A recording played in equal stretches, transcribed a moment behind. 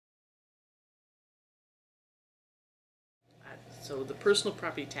So the personal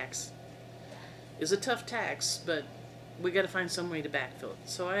property tax is a tough tax, but we got to find some way to backfill it.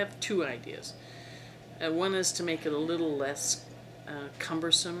 So I have two ideas. One is to make it a little less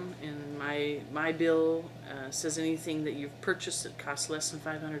cumbersome, and my bill says anything that you've purchased that costs less than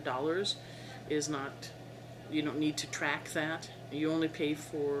 $500 is not, you don't need to track that. You only pay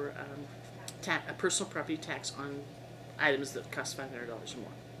for a personal property tax on items that cost $500 or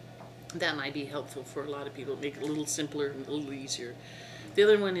more. That might be helpful for a lot of people, make it a little simpler and a little easier. The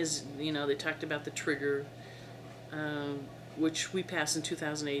other one is, they talked about the trigger, which we passed in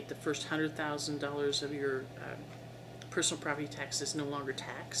 2008. The first $100,000 of your personal property tax is no longer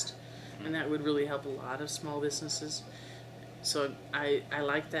taxed, and that would really help a lot of small businesses. So I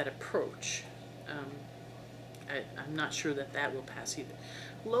like that approach. I'm not sure that will pass either.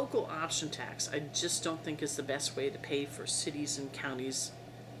 Local option tax, I just don't think is the best way to pay for cities and counties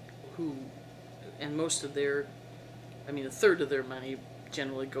and most of their, a third of their money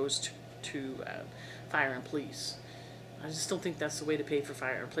generally goes to fire and police. I just don't think that's the way to pay for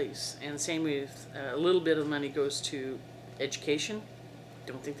fire and police. And same with a little bit of money goes to education.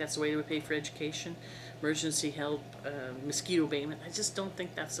 Don't think that's the way to pay for education. Emergency help, mosquito abatement. I just don't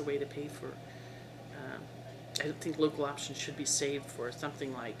think that's the way to pay for. I don't think local options should be saved for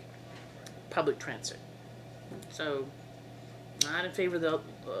something like public transit. So, not in favor of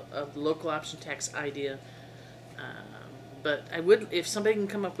the local option tax idea. But I would, if somebody can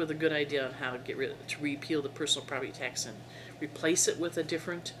come up with a good idea on how to repeal the personal property tax and replace it with a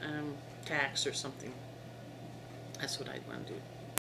different tax or something, that's what I'd want to do.